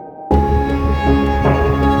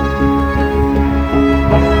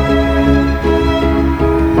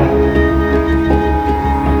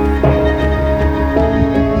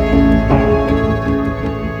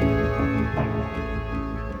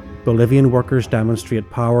Bolivian workers demonstrate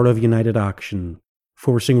power of united action,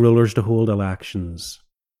 forcing rulers to hold elections.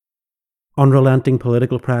 Unrelenting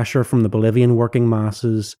political pressure from the Bolivian working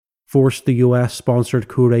masses forced the US-sponsored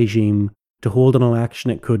coup regime to hold an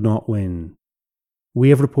election it could not win. We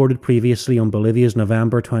have reported previously on Bolivia's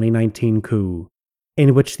November 2019 coup,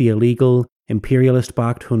 in which the illegal,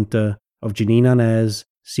 imperialist-backed junta of Jeanine Áñez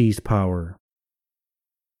seized power.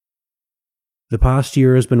 The past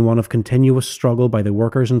year has been one of continuous struggle by the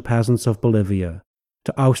workers and peasants of Bolivia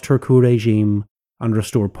to oust her coup regime and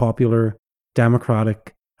restore popular,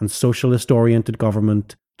 democratic, and socialist-oriented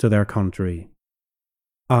government to their country.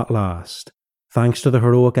 At last, thanks to the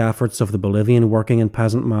heroic efforts of the Bolivian working and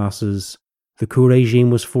peasant masses, the coup regime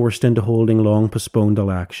was forced into holding long-postponed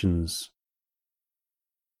elections.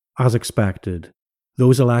 As expected,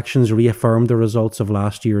 those elections reaffirmed the results of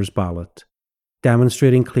last year's ballot,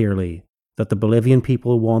 demonstrating clearly that the Bolivian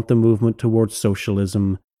people want the movement towards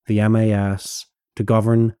socialism, the MAS, to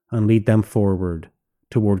govern and lead them forward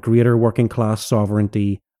toward greater working-class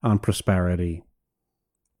sovereignty and prosperity.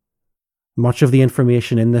 Much of the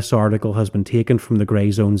information in this article has been taken from the Grey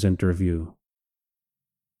Zone's interview.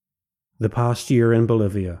 The past year in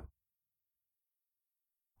Bolivia.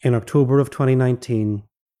 In October of 2019,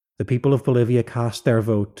 the people of Bolivia cast their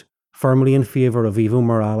vote firmly in favor of Evo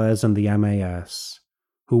Morales and the MAS,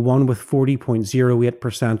 who won with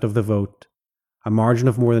 40.08% of the vote, a margin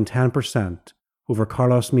of more than 10% over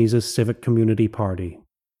Carlos Mesa's Civic Community Party.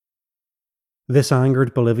 This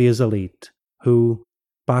angered Bolivia's elite, who,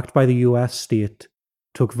 backed by the US state,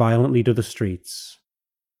 took violently to the streets,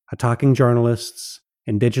 attacking journalists,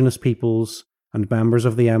 indigenous peoples, and members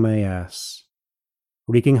of the MAS,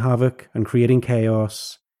 wreaking havoc and creating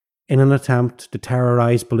chaos in an attempt to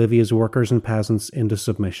terrorize Bolivia's workers and peasants into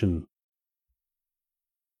submission.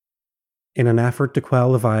 In an effort to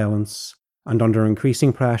quell the violence, and under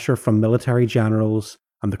increasing pressure from military generals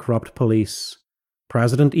and the corrupt police,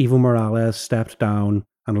 President Evo Morales stepped down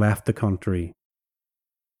and left the country.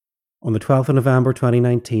 On the 12th of November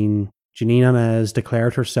 2019, Jeanine Áñez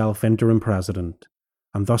declared herself interim president,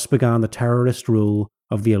 and thus began the terrorist rule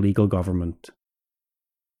of the illegal government.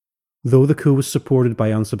 Though the coup was supported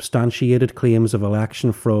by unsubstantiated claims of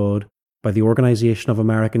election fraud by the Organization of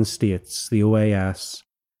American States, the OAS,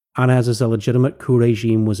 Áñez's illegitimate coup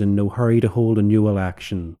regime was in no hurry to hold a new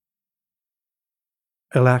election.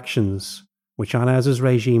 Elections, which Áñez's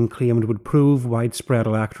regime claimed would prove widespread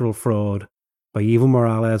electoral fraud by Evo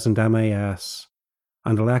Morales and MAS,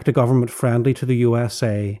 and elect a government friendly to the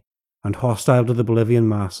USA and hostile to the Bolivian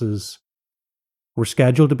masses, were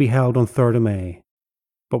scheduled to be held on 3rd of May,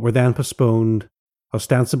 but were then postponed,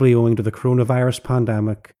 ostensibly owing to the coronavirus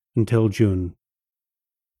pandemic, until June.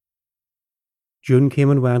 June came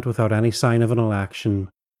and went without any sign of an election,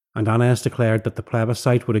 and Áñez declared that the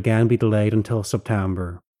plebiscite would again be delayed until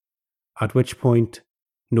September, at which point,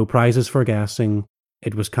 no prizes for guessing,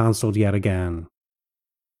 it was cancelled yet again.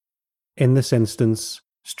 In this instance,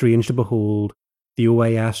 strange to behold, the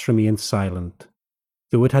OAS remained silent,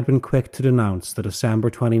 though it had been quick to denounce the December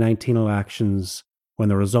 2019 elections when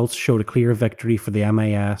the results showed a clear victory for the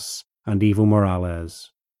MAS and Evo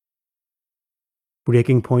Morales.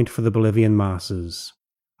 Breaking point for the Bolivian masses,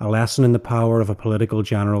 a lesson in the power of a political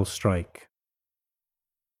general strike.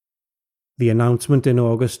 The announcement in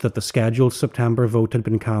August that the scheduled September vote had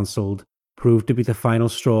been cancelled proved to be the final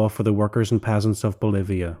straw for the workers and peasants of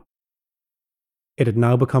Bolivia. It had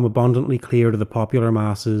now become abundantly clear to the popular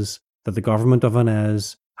masses that the government of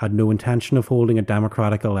Áñez had no intention of holding a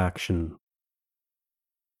democratic election.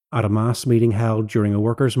 At a mass meeting held during a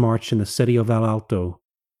workers' march in the city of El Alto,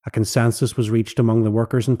 a consensus was reached among the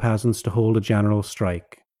workers and peasants to hold a general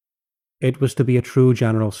strike. It was to be a true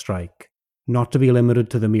general strike, not to be limited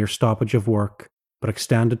to the mere stoppage of work, but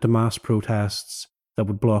extended to mass protests that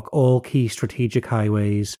would block all key strategic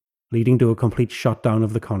highways, leading to a complete shutdown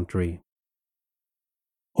of the country.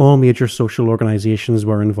 All major social organizations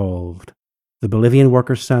were involved. The Bolivian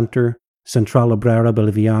Workers' Center, Central Obrera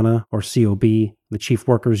Boliviana, or COB, the Chief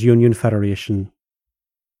Workers' Union Federation,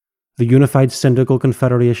 the Unified Syndical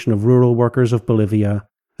Confederation of Rural Workers of Bolivia,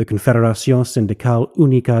 the Confederación Sindical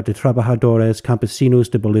Única de Trabajadores Campesinos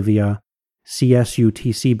de Bolivia,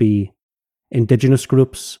 CSUTCB, indigenous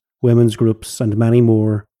groups, women's groups, and many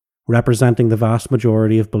more, representing the vast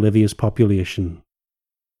majority of Bolivia's population.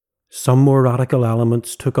 Some more radical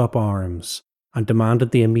elements took up arms and demanded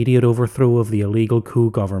the immediate overthrow of the illegal coup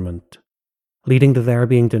government, leading to their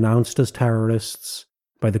being denounced as terrorists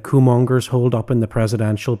by the coup-mongers holed up in the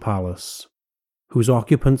presidential palace, whose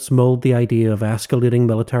occupants mulled the idea of escalating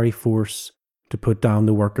military force to put down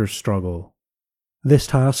the workers' struggle. This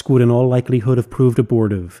task would in all likelihood have proved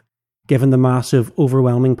abortive given the massive,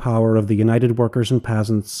 overwhelming power of the united workers and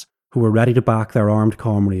peasants who were ready to back their armed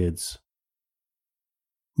comrades.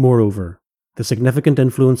 Moreover, the significant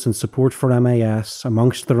influence and support for MAS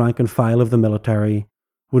amongst the rank and file of the military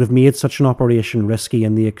would have made such an operation risky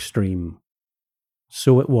in the extreme.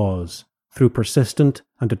 So it was, through persistent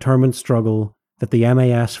and determined struggle, that the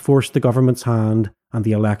MAS forced the government's hand and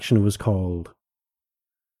the election was called.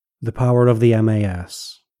 The power of the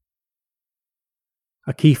MAS.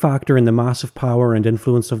 A key factor in the massive power and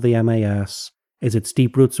influence of the MAS is its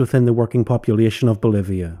deep roots within the working population of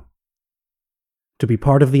Bolivia. To be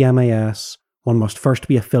part of the MAS, one must first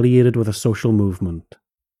be affiliated with a social movement.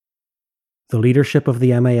 The leadership of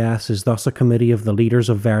the MAS is thus a committee of the leaders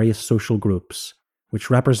of various social groups, which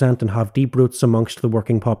represent and have deep roots amongst the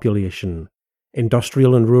working population,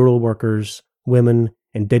 industrial and rural workers, women,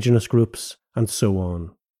 indigenous groups, and so on.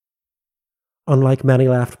 Unlike many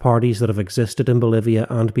left parties that have existed in Bolivia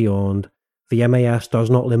and beyond, the MAS does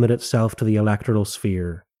not limit itself to the electoral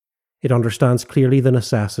sphere. It understands clearly the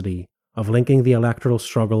necessity of linking the electoral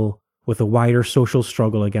struggle with a wider social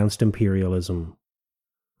struggle against imperialism.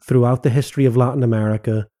 Throughout the history of Latin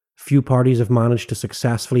America, few parties have managed to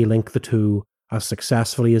successfully link the two as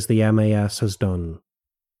successfully as the MAS has done.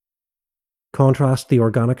 Contrast the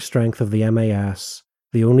organic strength of the MAS,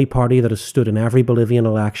 the only party that has stood in every Bolivian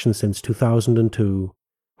election since 2002,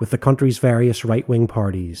 with the country's various right-wing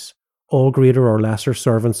parties, all greater or lesser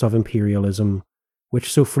servants of imperialism,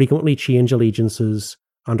 which so frequently change allegiances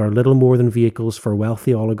and are little more than vehicles for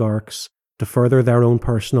wealthy oligarchs to further their own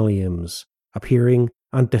personal aims, appearing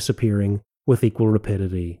and disappearing with equal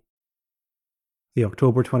rapidity. The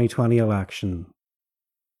October 2020 election.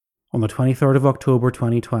 On the 23rd of October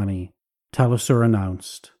 2020, Telesur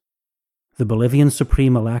announced, the Bolivian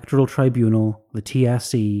Supreme Electoral Tribunal, the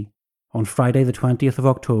TSE, on Friday the 20th of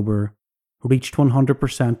October, reached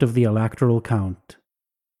 100% of the electoral count,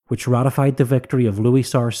 which ratified the victory of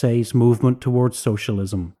Luis Arce's movement towards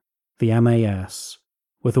socialism, the MAS,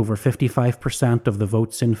 with over 55% of the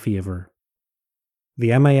votes in favour.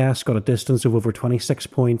 The MAS got a distance of over 26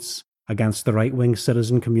 points against the right-wing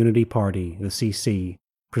Citizen Community Party, the CC,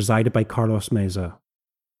 presided by Carlos Meza.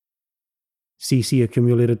 CC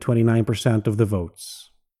accumulated 29% of the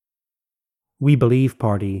votes. We Believe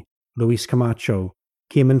Party, Luis Camacho,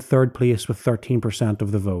 came in third place with 13%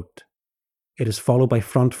 of the vote. It is followed by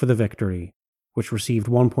Front for the Victory, which received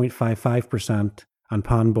 1.55%, and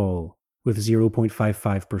PANBOL, with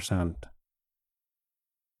 0.55%.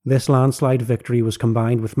 This landslide victory was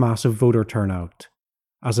combined with massive voter turnout,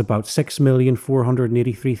 as about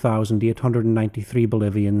 6,483,893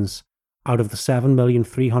 Bolivians out of the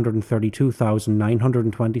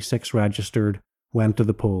 7,332,926 registered went to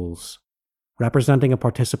the polls, representing a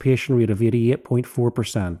participation rate of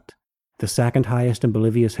 88.4%, the second highest in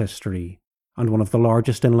Bolivia's history, and one of the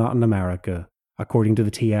largest in Latin America, according to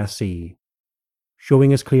the TSE,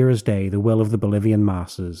 showing as clear as day the will of the Bolivian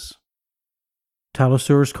masses.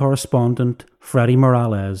 Telesur's correspondent, Freddy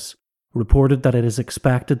Morales, reported that it is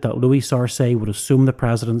expected that Luis Arce would assume the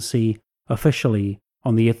presidency officially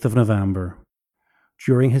on the 8th of November.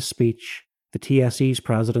 During his speech, the TSE's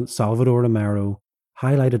president Salvador Romero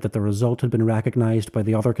highlighted that the result had been recognized by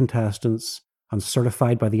the other contestants and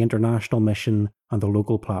certified by the international mission and the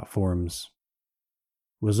local platforms.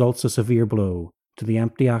 Results a severe blow to the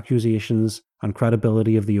empty accusations and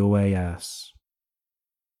credibility of the OAS.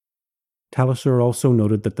 Telesur also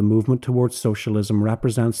noted that the movement towards socialism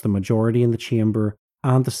represents the majority in the chamber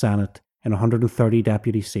and the Senate in 130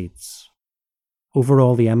 deputy seats.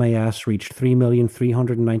 Overall, the MAS reached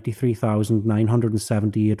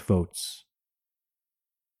 3,393,978 votes.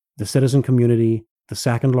 The Citizen Community, the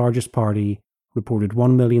second largest party, reported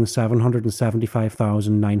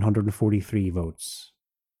 1,775,943 votes.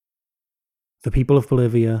 The people of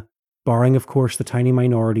Bolivia, barring of course the tiny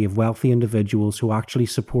minority of wealthy individuals who actually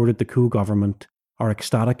supported the coup government, are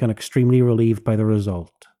ecstatic and extremely relieved by the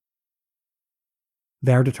result.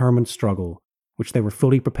 Their determined struggle, which they were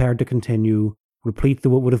fully prepared to continue, replete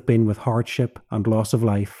though it would have been with hardship and loss of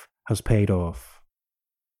life, has paid off.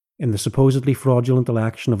 In the supposedly fraudulent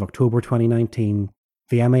election of October 2019,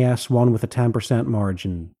 the MAS won with a 10%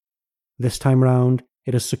 margin. This time round,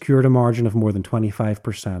 it has secured a margin of more than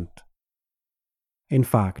 25%. In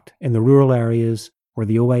fact, in the rural areas, where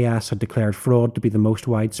the OAS had declared fraud to be the most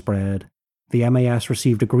widespread, the MAS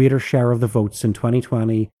received a greater share of the votes in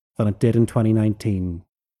 2020 than it did in 2019,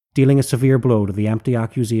 dealing a severe blow to the empty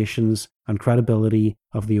accusations and credibility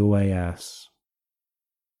of the OAS.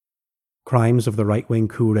 Crimes of the right-wing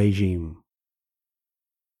coup regime.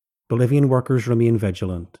 Bolivian workers remain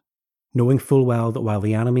vigilant, knowing full well that while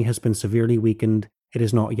the enemy has been severely weakened, it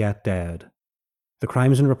is not yet dead. The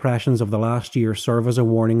crimes and repressions of the last year serve as a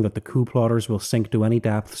warning that the coup plotters will sink to any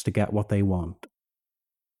depths to get what they want.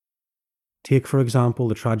 Take, for example,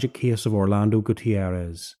 the tragic case of Orlando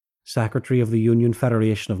Gutierrez, Secretary of the Union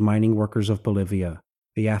Federation of Mining Workers of Bolivia,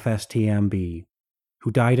 the FSTMB,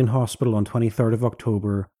 who died in hospital on 23rd of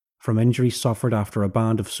October from injuries suffered after a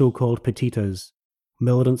band of so-called petitas,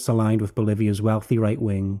 militants aligned with Bolivia's wealthy right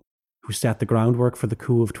wing, who set the groundwork for the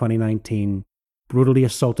coup of 2019, brutally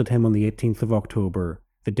assaulted him on the 18th of October,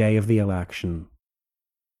 the day of the election.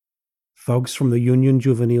 Thugs from the Union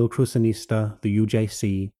Juvenil Crucenista, the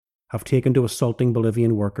UJC, have taken to assaulting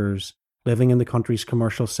Bolivian workers living in the country's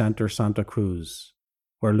commercial center Santa Cruz,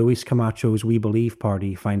 where Luis Camacho's We Believe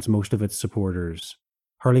party finds most of its supporters,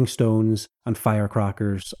 hurling stones and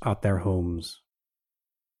firecrackers at their homes.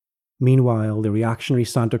 Meanwhile, the reactionary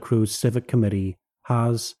Santa Cruz Civic Committee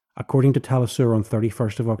has, according to Telesur on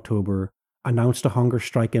 31st of October, announced a hunger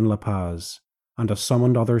strike in La Paz and has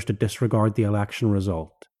summoned others to disregard the election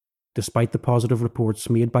result, despite the positive reports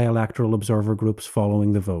made by electoral observer groups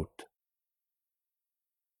following the vote.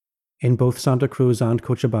 In both Santa Cruz and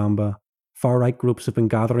Cochabamba, far-right groups have been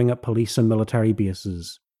gathering at police and military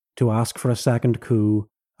bases to ask for a second coup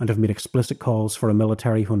and have made explicit calls for a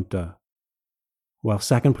military junta, while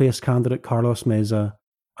second-place candidate Carlos Mesa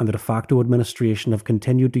and the de facto administration have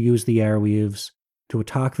continued to use the airwaves to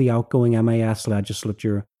attack the outgoing MAS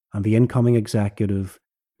legislature and the incoming executive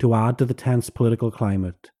to add to the tense political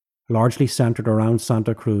climate, largely centred around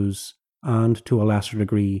Santa Cruz and, to a lesser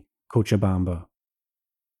degree, Cochabamba.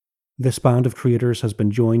 This band of traitors has been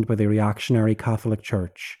joined by the reactionary Catholic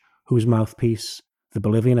Church, whose mouthpiece, the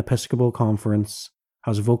Bolivian Episcopal Conference,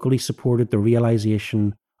 has vocally supported the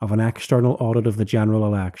realization of an external audit of the general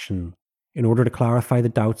election in order to clarify the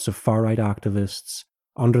doubts of far-right activists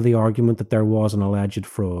under the argument that there was an alleged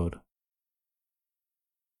fraud.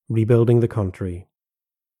 Rebuilding the country.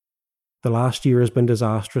 The last year has been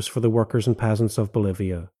disastrous for the workers and peasants of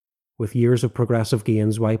Bolivia, with years of progressive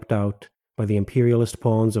gains wiped out by the imperialist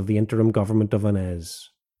pawns of the interim government of Inés.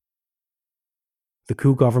 The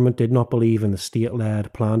coup government did not believe in the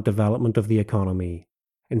state-led, planned development of the economy,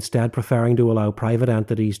 instead preferring to allow private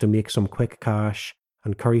entities to make some quick cash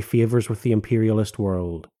and curry favours with the imperialist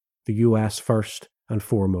world, the US first and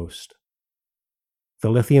foremost. The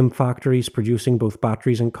lithium factories producing both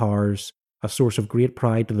batteries and cars, a source of great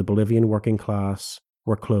pride to the Bolivian working class,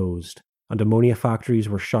 were closed, and ammonia factories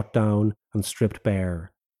were shut down and stripped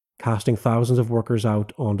bare, casting thousands of workers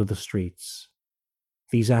out onto the streets.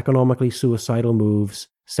 These economically suicidal moves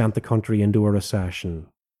sent the country into a recession.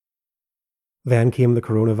 Then came the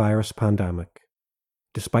coronavirus pandemic.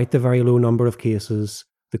 Despite the very low number of cases,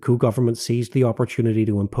 the coup government seized the opportunity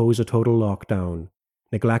to impose a total lockdown,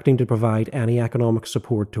 neglecting to provide any economic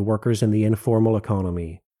support to workers in the informal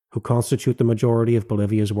economy, who constitute the majority of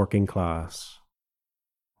Bolivia's working class.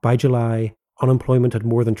 By July, unemployment had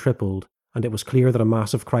more than tripled, and it was clear that a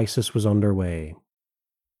massive crisis was underway.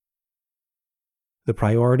 The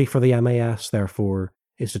priority for the MAS, therefore,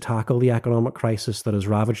 is to tackle the economic crisis that has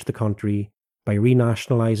ravaged the country by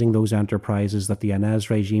renationalizing those enterprises that the Inés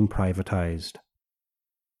regime privatized.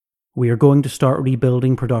 We are going to start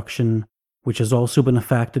rebuilding production, which has also been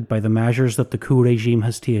affected by the measures that the coup regime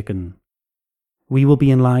has taken. We will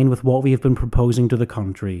be in line with what we have been proposing to the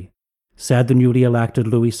country, said the newly elected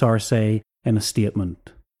Luis Arce in a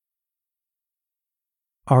statement.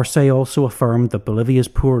 Arce also affirmed that Bolivia's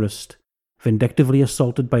poorest, vindictively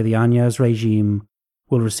assaulted by the Inés regime,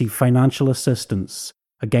 will receive financial assistance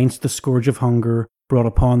against the scourge of hunger brought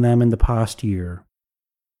upon them in the past year.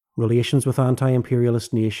 Relations with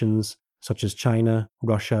anti-imperialist nations such as China,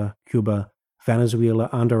 Russia, Cuba, Venezuela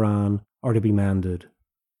and Iran are to be mended.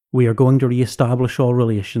 We are going to re-establish all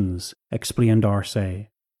relations, explained Arce,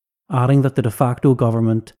 adding that the de facto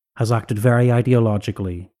government has acted very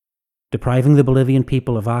ideologically, depriving the Bolivian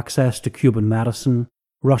people of access to Cuban medicine,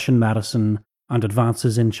 Russian medicine, and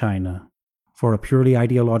advances in China. For a purely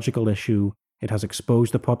ideological issue, it has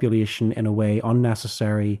exposed the population in a way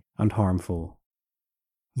unnecessary and harmful.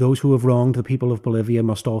 Those who have wronged the people of Bolivia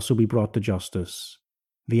must also be brought to justice.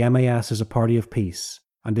 The MAS is a party of peace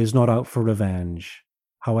and is not out for revenge.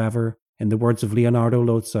 However, in the words of Leonardo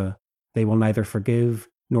Lotza, they will neither forgive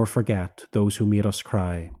nor forget those who made us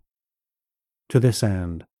cry. To this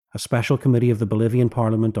end, a special committee of the Bolivian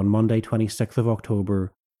Parliament on Monday 26th of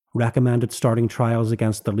October recommended starting trials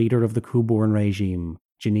against the leader of the coup-born regime,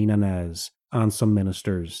 Jeanine Áñez, and some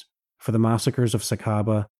ministers, for the massacres of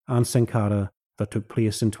Sacaba and Sincada that took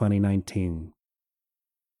place in 2019.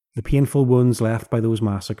 The painful wounds left by those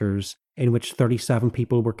massacres, in which 37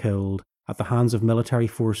 people were killed at the hands of military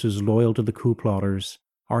forces loyal to the coup plotters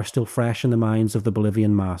are still fresh in the minds of the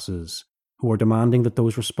Bolivian masses, who are demanding that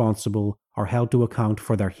those responsible are held to account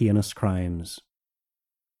for their heinous crimes.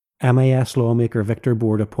 MAS lawmaker Victor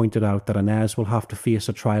Borda pointed out that Inés will have to face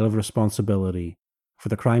a trial of responsibility for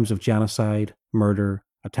the crimes of genocide, murder,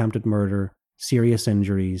 attempted murder, serious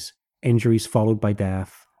injuries, injuries followed by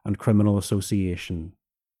death, and criminal association.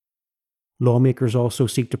 Lawmakers also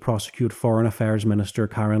seek to prosecute Foreign Affairs Minister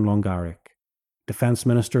Karen Longaric, Defense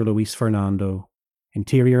Minister Luis Fernando,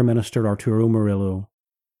 Interior Minister Arturo Murillo,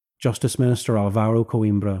 Justice Minister Alvaro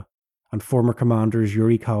Coimbra, and former commanders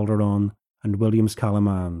Yuri Calderon and Williams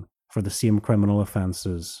Calaman for the same criminal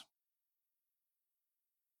offences.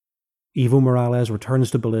 Evo Morales returns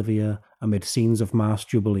to Bolivia amid scenes of mass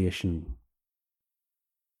jubilation.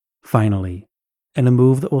 Finally, in a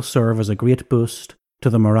move that will serve as a great boost to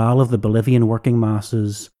the morale of the Bolivian working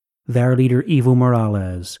masses, their leader Evo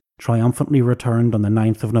Morales triumphantly returned on the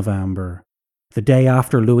 9th of November, the day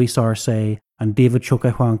after Luis Arce and David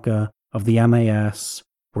Choquehuanca of the MAS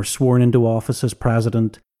were sworn into office as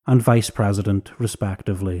president and vice president,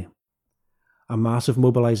 respectively. A massive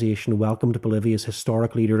mobilization welcomed Bolivia's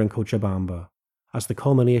historic leader in Cochabamba as the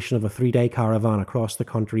culmination of a 3-day caravan across the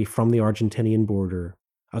country from the Argentinian border,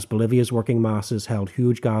 as Bolivia's working masses held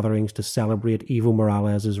huge gatherings to celebrate Evo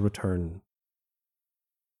Morales' return.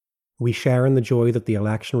 We share in the joy that the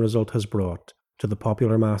election result has brought to the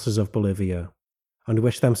popular masses of Bolivia, and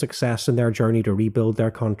wish them success in their journey to rebuild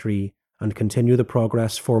their country and continue the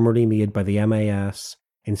progress formerly made by the MAS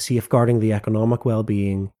in safeguarding the economic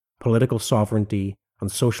well-being, political sovereignty,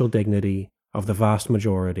 and social dignity of the vast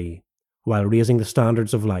majority, while raising the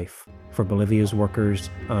standards of life for Bolivia's workers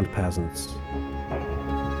and peasants.